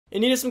You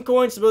needed some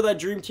coins to build that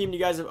dream team you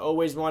guys have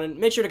always wanted.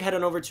 Make sure to head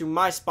on over to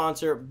my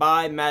sponsor,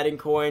 Buy Madden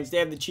Coins. They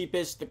have the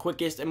cheapest, the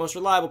quickest, and most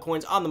reliable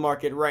coins on the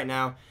market right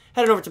now.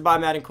 Head on over to Buy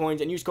Madden Coins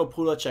and use code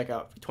Poodle at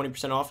checkout for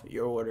 20% off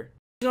your order.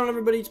 What's going on,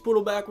 everybody? It's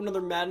Poodle back with another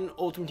Madden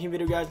Ultimate Team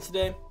video, guys.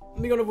 Today, let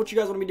me go over what you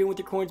guys want to be doing with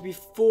your coins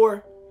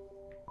before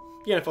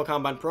the NFL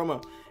Combine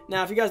promo.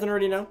 Now, if you guys don't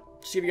already know,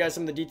 just to give you guys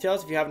some of the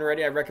details. If you haven't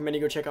already, I recommend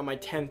you go check out my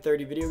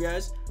 10:30 video,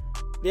 guys.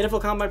 The NFL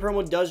Combine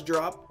promo does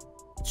drop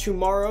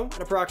tomorrow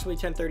at approximately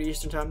 10:30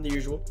 Eastern time, the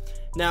usual.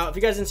 Now, if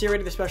you guys didn't see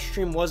already, the special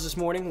stream was this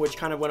morning, which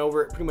kind of went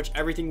over pretty much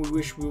everything we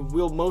wish we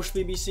will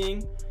mostly be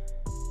seeing.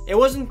 It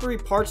wasn't 3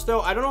 parts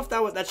though. I don't know if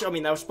that was that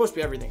was supposed to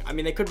be everything. I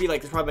mean, they could be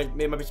like, there's probably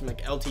might be some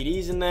like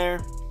LTDs in there,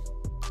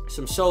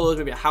 some solos,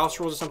 maybe a house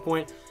rules at some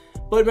point.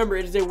 But remember,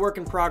 it is a work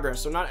in progress,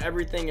 so not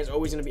everything is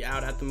always going to be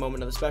out at the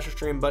moment of the special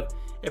stream, but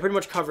it pretty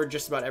much covered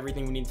just about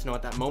everything we need to know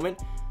at that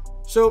moment.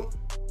 So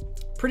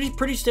pretty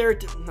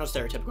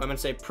stereotypical, I'm gonna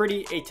say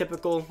pretty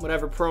atypical,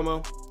 whatever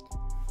promo.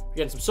 We're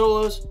getting some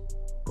solos.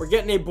 We're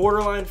getting a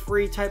borderline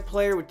free type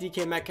player with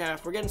DK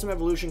Metcalf. We're getting some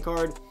evolution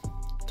card,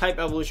 type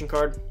evolution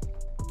card.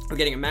 We're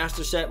getting a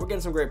master set. We're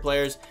getting some great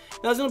players.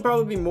 Now, there's gonna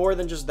probably be more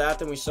than just that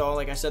than we saw.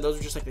 Like I said, those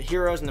are just like the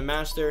heroes and the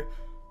master.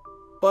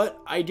 But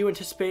I do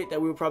anticipate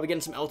that we will probably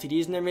get some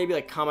LTDs in there, maybe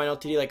like Combine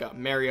LTD, like a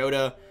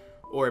Mariota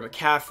or a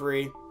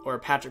McCaffrey or a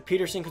Patrick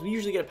Peterson, because we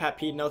usually get a Pat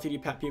Pete, an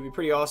LTD Pat Pete would be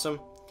pretty awesome.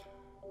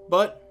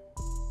 But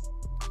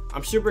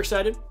I'm super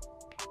excited.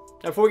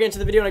 Now, before we get into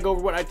the video and I go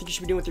over what I think you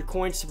should be doing with your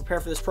coins to prepare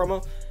for this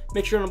promo,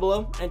 make sure down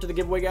below, enter the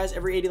giveaway, guys.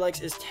 Every 80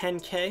 likes is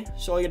 10K.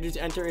 So all you gotta do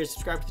to enter is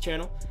subscribe to the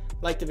channel,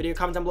 like the video,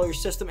 comment down below your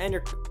system and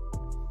your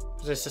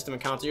system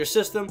and console, your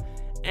system,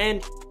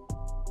 and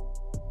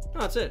no,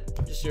 that's it.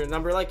 Just your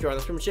number like you're on.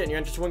 That's pretty much it. And you're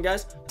entered to win,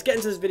 guys. Let's get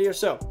into this video.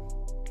 So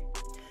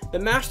the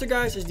master,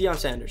 guys, is Deion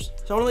Sanders.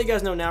 So I want to let you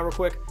guys know now real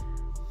quick.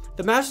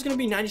 The master is going to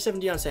be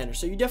 97 Deion Sanders.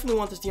 So you definitely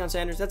want this Deion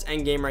Sanders. That's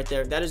endgame right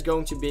there. That is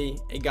going to be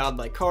a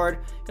godlike card.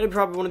 Going to be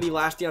probably one of the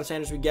last Deion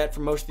Sanders we get for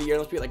most of the year.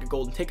 Let's be like a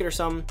golden ticket or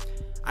something.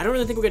 I don't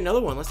really think we'll get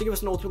another one. Unless they give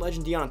us an Ultimate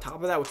Legend Deion on top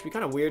of that, which would be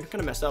kind of weird. Kind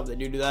of messed up if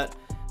they do that.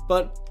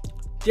 But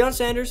Deion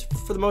Sanders,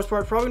 for the most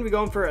part, probably going to be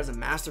going for, as a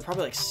master,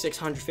 probably like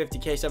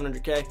 650K,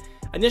 700K.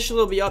 Initially,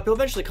 it'll be up. He'll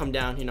eventually come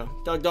down, you know.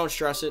 Don't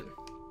stress it.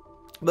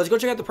 But let's go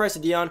check out the price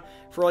of Deion.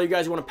 For all you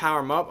guys who want to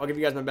power him up, I'll give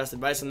you guys my best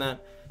advice on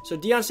that. So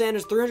Deion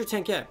Sanders,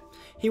 310K.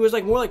 He was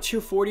like more like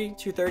 240,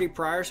 230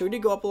 prior, so he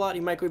did go up a lot.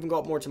 He might even go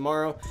up more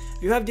tomorrow.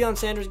 If you have Deion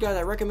Sanders, guys,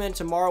 I recommend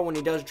tomorrow when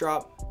he does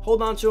drop,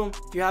 hold on to him.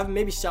 If you have him,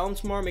 maybe sell him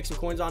tomorrow, make some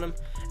coins on him,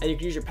 and you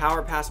can use your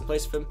power pass in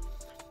place of him.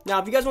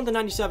 Now, if you guys want the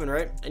 97,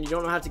 right, and you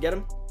don't know how to get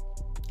him,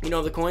 you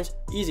know the coins,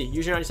 easy.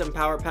 Use your 97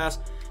 power pass.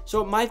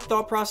 So my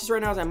thought process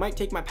right now is I might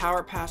take my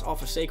power pass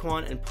off of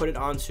Saquon and put it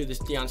onto this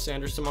Deion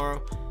Sanders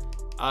tomorrow.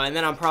 And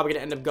then I'm probably going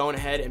to end up going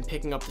ahead and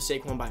picking up the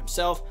Saquon by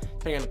himself,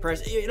 depending on the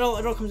price. It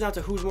all comes down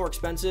to who's more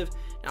expensive.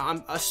 Now,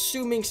 I'm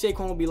assuming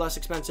Saquon will be less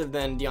expensive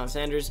than Deion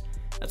Sanders.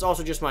 That's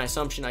also just my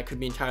assumption. I could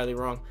be entirely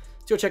wrong.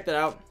 Let's go check that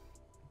out.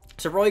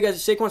 So for all you guys,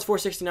 Saquon's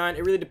 469.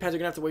 It really depends. We're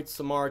going to have to wait till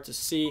tomorrow to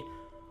see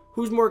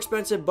who's more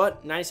expensive.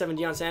 But 97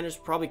 Deion Sanders,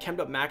 probably kept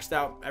up, maxed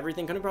out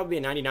everything. Going to probably be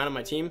a 99 on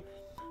my team.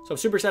 So I'm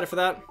super excited for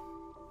that.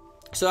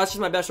 So that's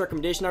just my best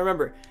recommendation. Now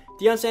remember,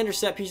 Deion Sanders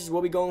set pieces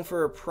will be going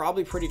for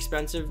probably pretty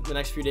expensive the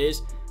next few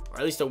days, or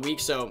at least a week.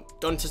 So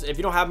if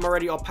you don't have them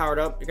already all powered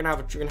up, you're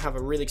gonna have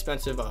a really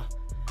expensive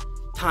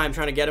time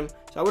trying to get them.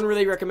 So I wouldn't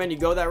really recommend you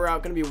go that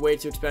route. Gonna be way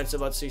too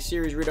expensive. Let's see,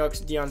 Series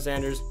Redux, Deion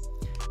Sanders,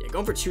 yeah,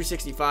 going for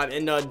 265.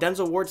 And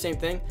Denzel Ward, same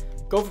thing.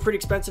 Go for pretty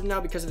expensive now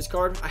because of his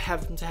card. I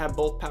happen to have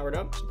both powered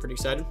up, so I'm pretty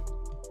excited.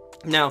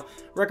 Now,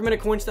 recommended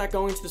coin stack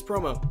going into this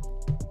promo.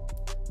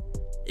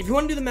 If you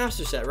want to do the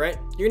master set, right,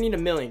 you're gonna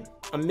need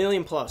a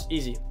million plus,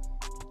 easy.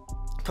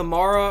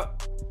 Kamara,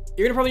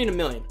 you're gonna probably need $1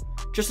 million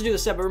just to do the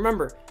set. But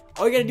remember,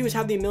 all you gotta do is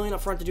have the $1 million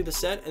up front to do the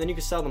set, and then you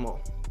can sell them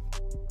all.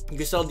 You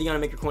can sell Deion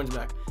and make your coins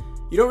back.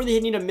 You don't really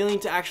need $1 million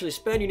to actually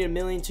spend. You need $1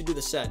 million to do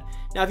the set.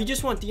 Now, if you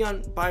just want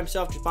Deion by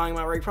himself, just buying him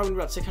outright, you're probably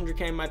about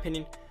 600K in my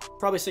opinion.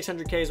 Probably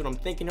 600K is what I'm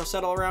thinking he'll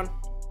settle around.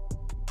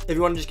 If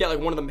you want to just get like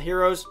one of the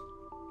heroes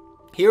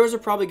will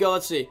probably go.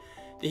 Let's see,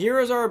 the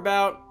heroes are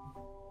about,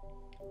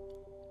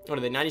 what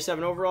are they,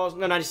 97 overalls?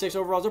 No, 96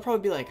 overalls. They'll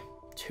probably be like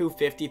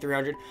 250,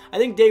 300. I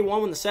think day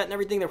one, when the set and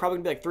everything, they're probably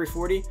gonna be like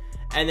 340.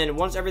 And then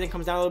once everything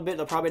comes down a little bit,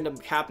 they'll probably end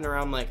up capping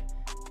around like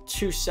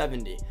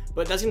 270.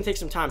 But that's gonna take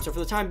some time. So for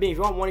the time being, if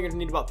you want one, you're gonna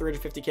need about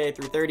 350K,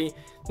 330. If you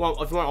want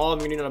all of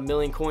them, you're gonna need $1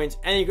 million coins.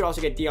 And you could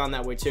also get Deion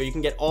that way too. You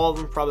can get all of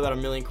them, probably about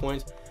 $1 million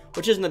coins,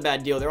 which isn't a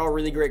bad deal. They're all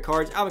really great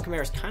cards. Alvin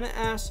Kamara's kind of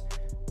ass,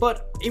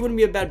 but he wouldn't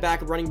be a bad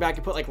backup running back.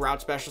 You put like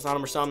route specialist on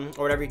him or something,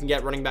 or whatever you can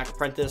get, running back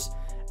apprentice.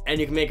 And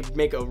you can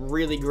make a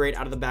really great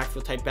out of the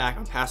backfield type back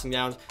on passing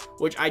downs,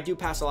 which I do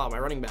pass a lot of my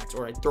running backs,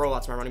 or I throw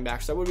lots of my running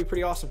backs. So that would be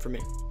pretty awesome for me.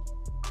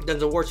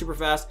 Denzel Ward, super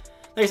fast.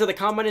 Like I said, the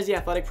Combine is the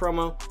athletic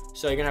promo,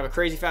 so you're going to have a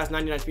crazy fast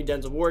 99 speed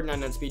Denzel Ward,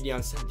 99 speed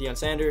Deion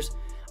Sanders.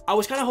 I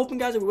was kind of hoping,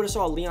 guys, that we would have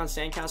saw Leon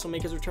Sandcastle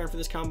make his return for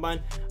this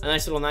Combine. A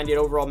nice little 98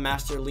 overall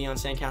Master Leon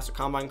Sandcastle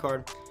Combine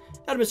card. That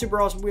would have been super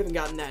awesome. We haven't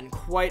gotten that in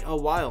quite a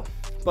while.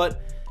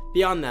 But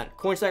beyond that,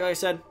 coin stack, like I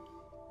said,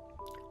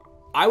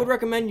 I would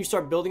recommend you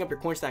start building up your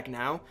coin stack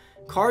now.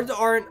 Cards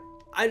aren't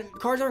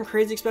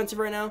crazy expensive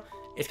right now.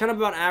 It's kind of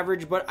about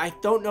average, but I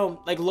don't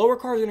know. Like, lower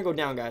cards are going to go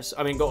down, guys.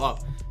 I mean, go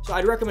up. So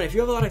I'd recommend, if you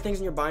have a lot of things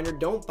in your binder,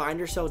 don't bind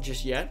yourself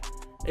just yet.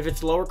 If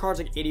it's lower cards,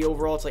 like 80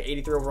 overall, it's like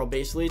 83 overall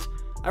base leads,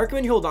 I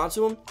recommend you hold on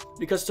to them,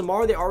 because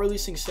tomorrow they are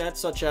releasing sets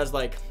such as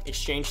like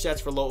exchange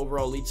sets for low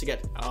overall leads to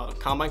get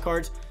combine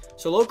cards.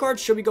 So low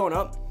cards should be going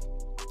up,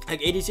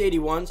 like 80 to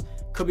 81s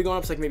could be going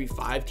up to like maybe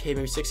 5K,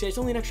 maybe 6K. It's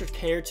only an extra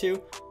K or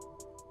two.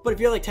 But if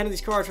you have like 10 of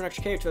these cards for an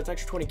extra K or two, that's an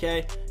extra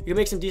 20K. You can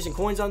make some decent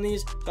coins on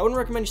these. I wouldn't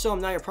recommend you sell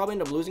them now. You'll probably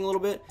end up losing a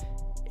little bit.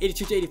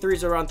 82 to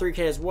 83s are around 3K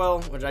as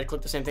well, which I'd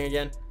click the same thing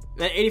again. And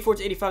then 84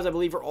 to 85s, I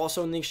believe, are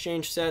also in the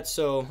exchange set.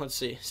 So let's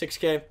see,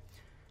 6K.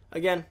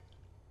 Again,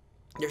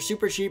 they're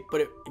super cheap,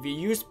 but if you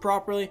use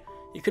properly,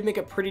 you could make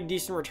a pretty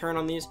decent return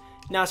on these.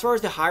 Now, as far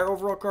as the higher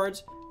overall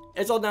cards,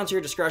 it's all down to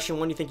your discretion.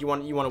 When you think you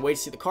want to wait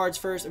to see the cards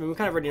first. I mean, we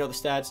kind of already know the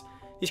stats.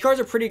 These cards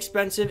are pretty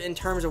expensive in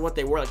terms of what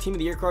they were. Like Team of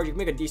the Year cards, you can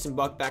make a decent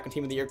buck back on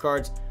Team of the Year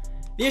cards.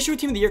 The issue with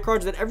Team of the Year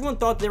cards is that everyone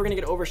thought they were going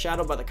to get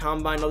overshadowed by the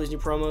Combine and all these new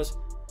promos.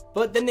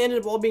 But then they ended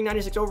up all being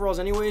 96 overalls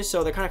anyways,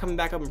 so they're kind of coming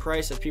back up in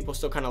price as people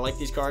still kind of like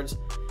these cards.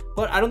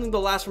 But I don't think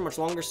they'll last for much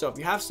longer, so if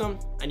you have some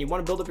and you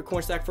want to build up your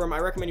coin stack for them, I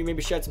recommend you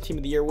maybe shed some Team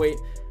of the Year weight,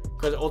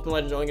 because Ultimate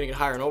Legends are only going to get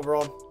higher in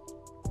overall.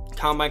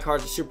 Combine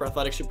cards are super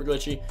athletic, super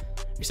glitchy,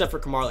 except for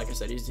Kamar, like I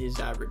said, he's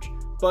average.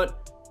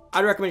 But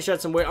I'd recommend you shed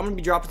some weight. I'm going to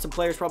be dropping some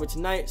players probably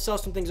tonight, sell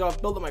some things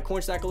off, build up my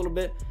coin stack a little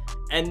bit,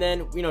 and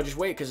then, you know, just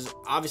wait, because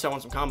obviously I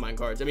want some Combine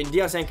cards. I mean,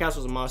 Deion Sanders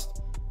is a must.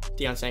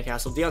 Deion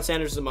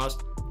Sanders is a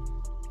must.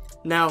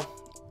 Now,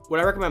 would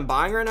I recommend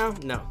buying right now?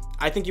 No.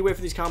 I think you wait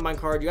for these Combine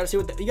cards. You got to see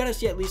what you got to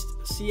see at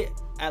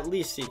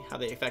least see how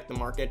they affect the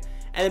market,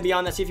 and then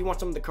beyond that, see if you want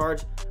some of the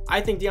cards.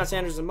 I think Deion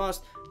Sanders is a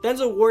must.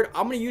 Denzel Ward,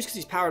 I'm going to use because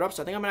he's powered up,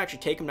 so I think I'm going to actually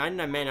take him.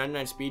 99 man,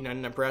 99 speed,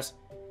 99 press.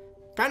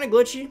 Kind of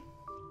glitchy.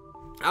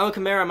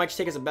 Alvin Kamara, I might just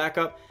take as a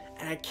backup,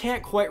 and I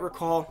can't quite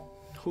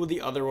recall who the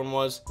other one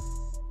was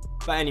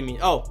by any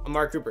means. Oh,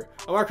 Amari Cooper.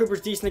 Amari Cooper's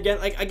decent again.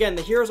 Like, again,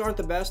 the heroes aren't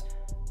the best,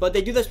 but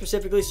they do that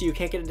specifically so you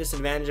can't get a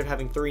disadvantage of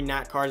having 3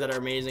 nat cards that are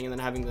amazing and then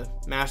having the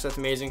mash that's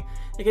amazing.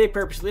 They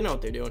purposely know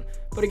what they're doing.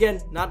 But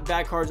again, not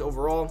bad cards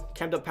overall.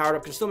 Camped up, powered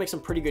up, can still make some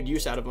pretty good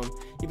use out of them,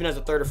 even as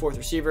a 3rd or 4th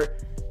receiver.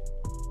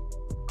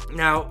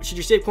 Now, should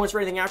you save points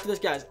for anything after this?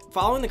 Guys,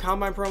 following the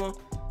Combine promo,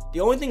 the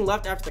only thing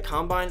left after the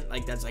Combine,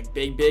 like that's like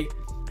big,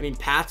 I mean,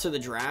 path to the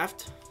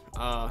draft,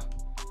 I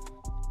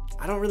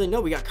don't really know.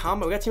 We got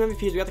Combine, we got Team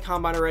MVPs, we got the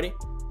Combine already.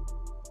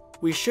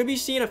 We should be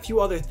seeing a few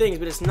other things,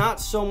 but it's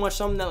not so much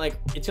something that, like,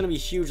 it's going to be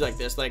huge like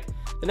this. Like,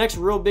 the next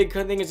real big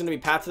thing is going to be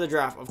path to the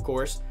draft, of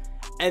course.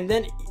 And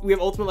then we have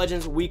Ultimate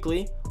Legends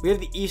weekly. We have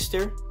the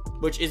Easter,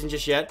 which isn't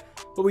just yet.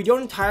 But we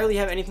don't entirely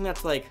have anything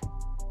that's, like,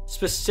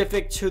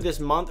 specific to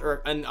this month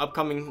or an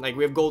upcoming, like,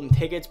 we have golden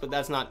tickets, but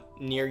that's not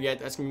near yet.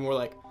 That's going to be more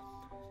like,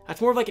 that's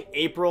more of like an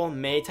April,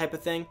 May type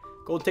of thing.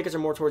 Golden tickets are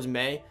more towards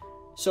May.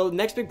 So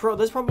next big pro,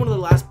 this is probably one of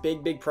the last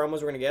big promos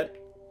we're going to get.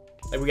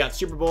 Like, we got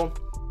Super Bowl,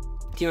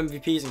 Team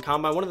MVPs, and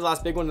Combine. One of the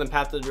last big ones, and then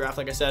path to the draft,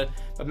 like I said.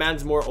 But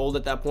Madden's more old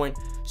at that point.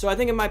 So I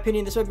think, in my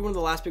opinion, this might be one of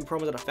the last big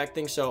promos that affect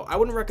things. So I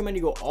wouldn't recommend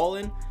you go all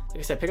in. Like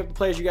I said, pick up the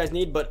players you guys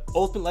need. But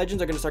Ultimate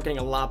Legends are going to start getting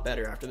a lot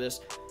better after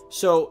this.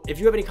 So if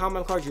you have any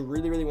Combine cards you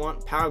really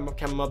want, power them up,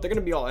 cam them up. They're going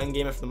to be all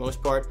endgame for the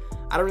most part.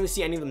 I don't really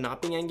see any of them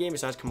not being endgame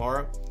besides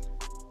Kamara.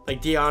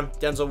 Like Deion,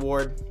 Denzel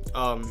Ward,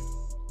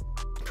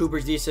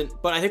 Cooper's decent.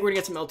 But I think we're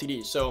going to get some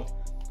LTDs. So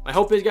my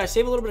hope is, guys,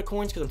 save a little bit of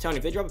coins, because I'm telling you,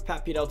 if they drop a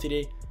Pat Pete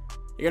LTD,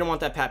 you're going to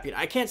want that Pat Pete.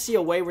 I can't see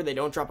a way where they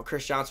don't drop a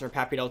Chris Johnson or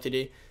Pat Pete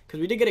LTD, because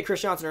we did get a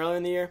Chris Johnson earlier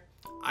in the year.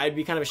 I'd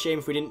be kind of ashamed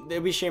if we didn't. It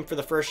would be a shame for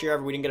the first year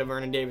ever we didn't get a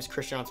Vernon Davis,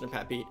 Chris Johnson, and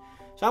Pat Pete.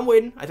 So I'm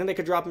waiting. I think they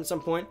could drop him at some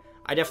point.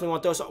 I definitely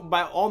want those. So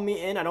by all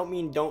means, I don't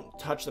mean don't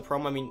touch the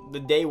promo. I mean the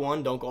day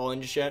one, don't go all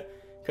in just yet,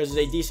 because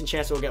there's a decent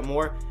chance we'll get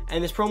more.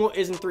 And this promo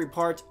is in 3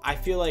 parts. I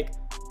feel like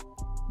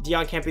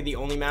Deion can't be the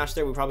only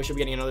master. We probably should be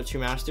getting another 2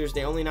 masters.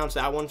 They only announced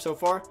that one so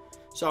far.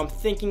 So I'm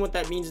thinking what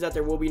that means is that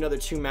there will be another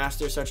 2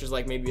 masters, such as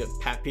like maybe a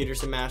Pat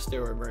Peterson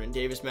master or a Vernon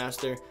Davis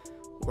master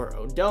or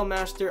Odell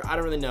master. I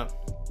don't really know.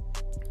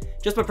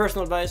 Just my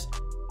personal advice,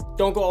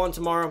 don't go all in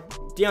tomorrow.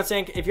 Deion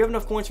Sanders, if you have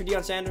enough coins for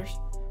Deion Sanders,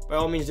 by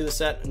all means do the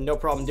set, no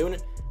problem doing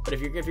it. But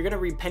if you're going to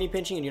read penny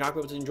pinching and you're not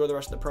going to be able to enjoy the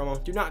rest of the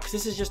promo, do not, because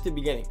this is just the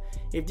beginning.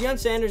 If Deion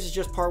Sanders is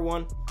just part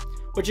 1,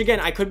 which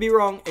again, I could be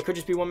wrong, it could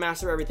just be 1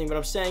 master of everything, but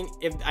I'm saying,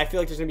 if I feel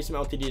like there's going to be some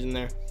LTDs in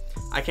there.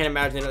 I can't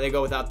imagine that they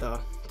go without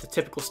the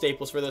typical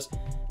staples for this.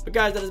 But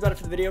guys, that is about it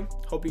for the video.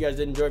 Hope you guys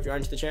did enjoy. If you're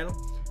new to the channel,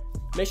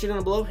 make sure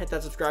down below, hit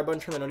that subscribe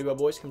button, turn that notification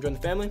bell, boys. Come join the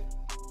family.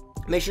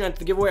 Make sure to enter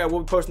the giveaway. I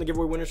will be posting the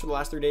giveaway winners for the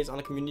last 3 days on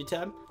the community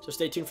tab, so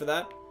stay tuned for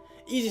that.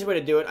 Easiest way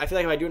to do it. I feel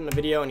like if I do it in a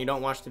video and you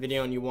don't watch the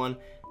video and you won,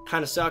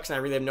 kind of sucks, and I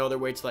really have no other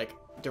way to like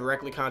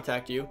directly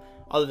contact you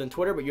other than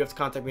Twitter, but you have to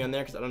contact me on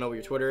there because I don't know what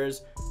your Twitter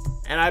is.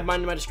 And I have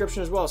mine in my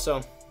description as well,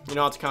 so you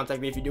know how to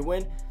contact me if you do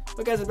win.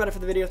 But guys, that's about it for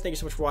the video. Thank you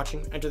so much for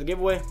watching. Enter the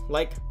giveaway,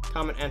 like,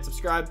 comment, and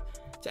subscribe.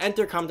 To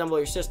enter, comment down below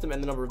your system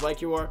and the number of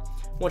like you are.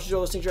 Once you do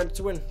all those things, you're entered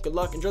to win. Good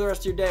luck. Enjoy the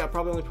rest of your day. I'll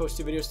probably only post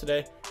 2 videos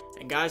today.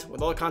 And guys,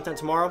 with all the content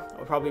tomorrow,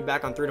 I'll probably be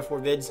back on 3 to 4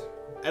 vids,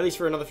 at least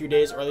for another few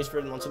days, or at least for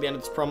until the end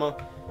of this promo.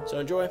 So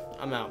enjoy.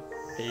 I'm out.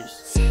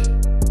 Peace.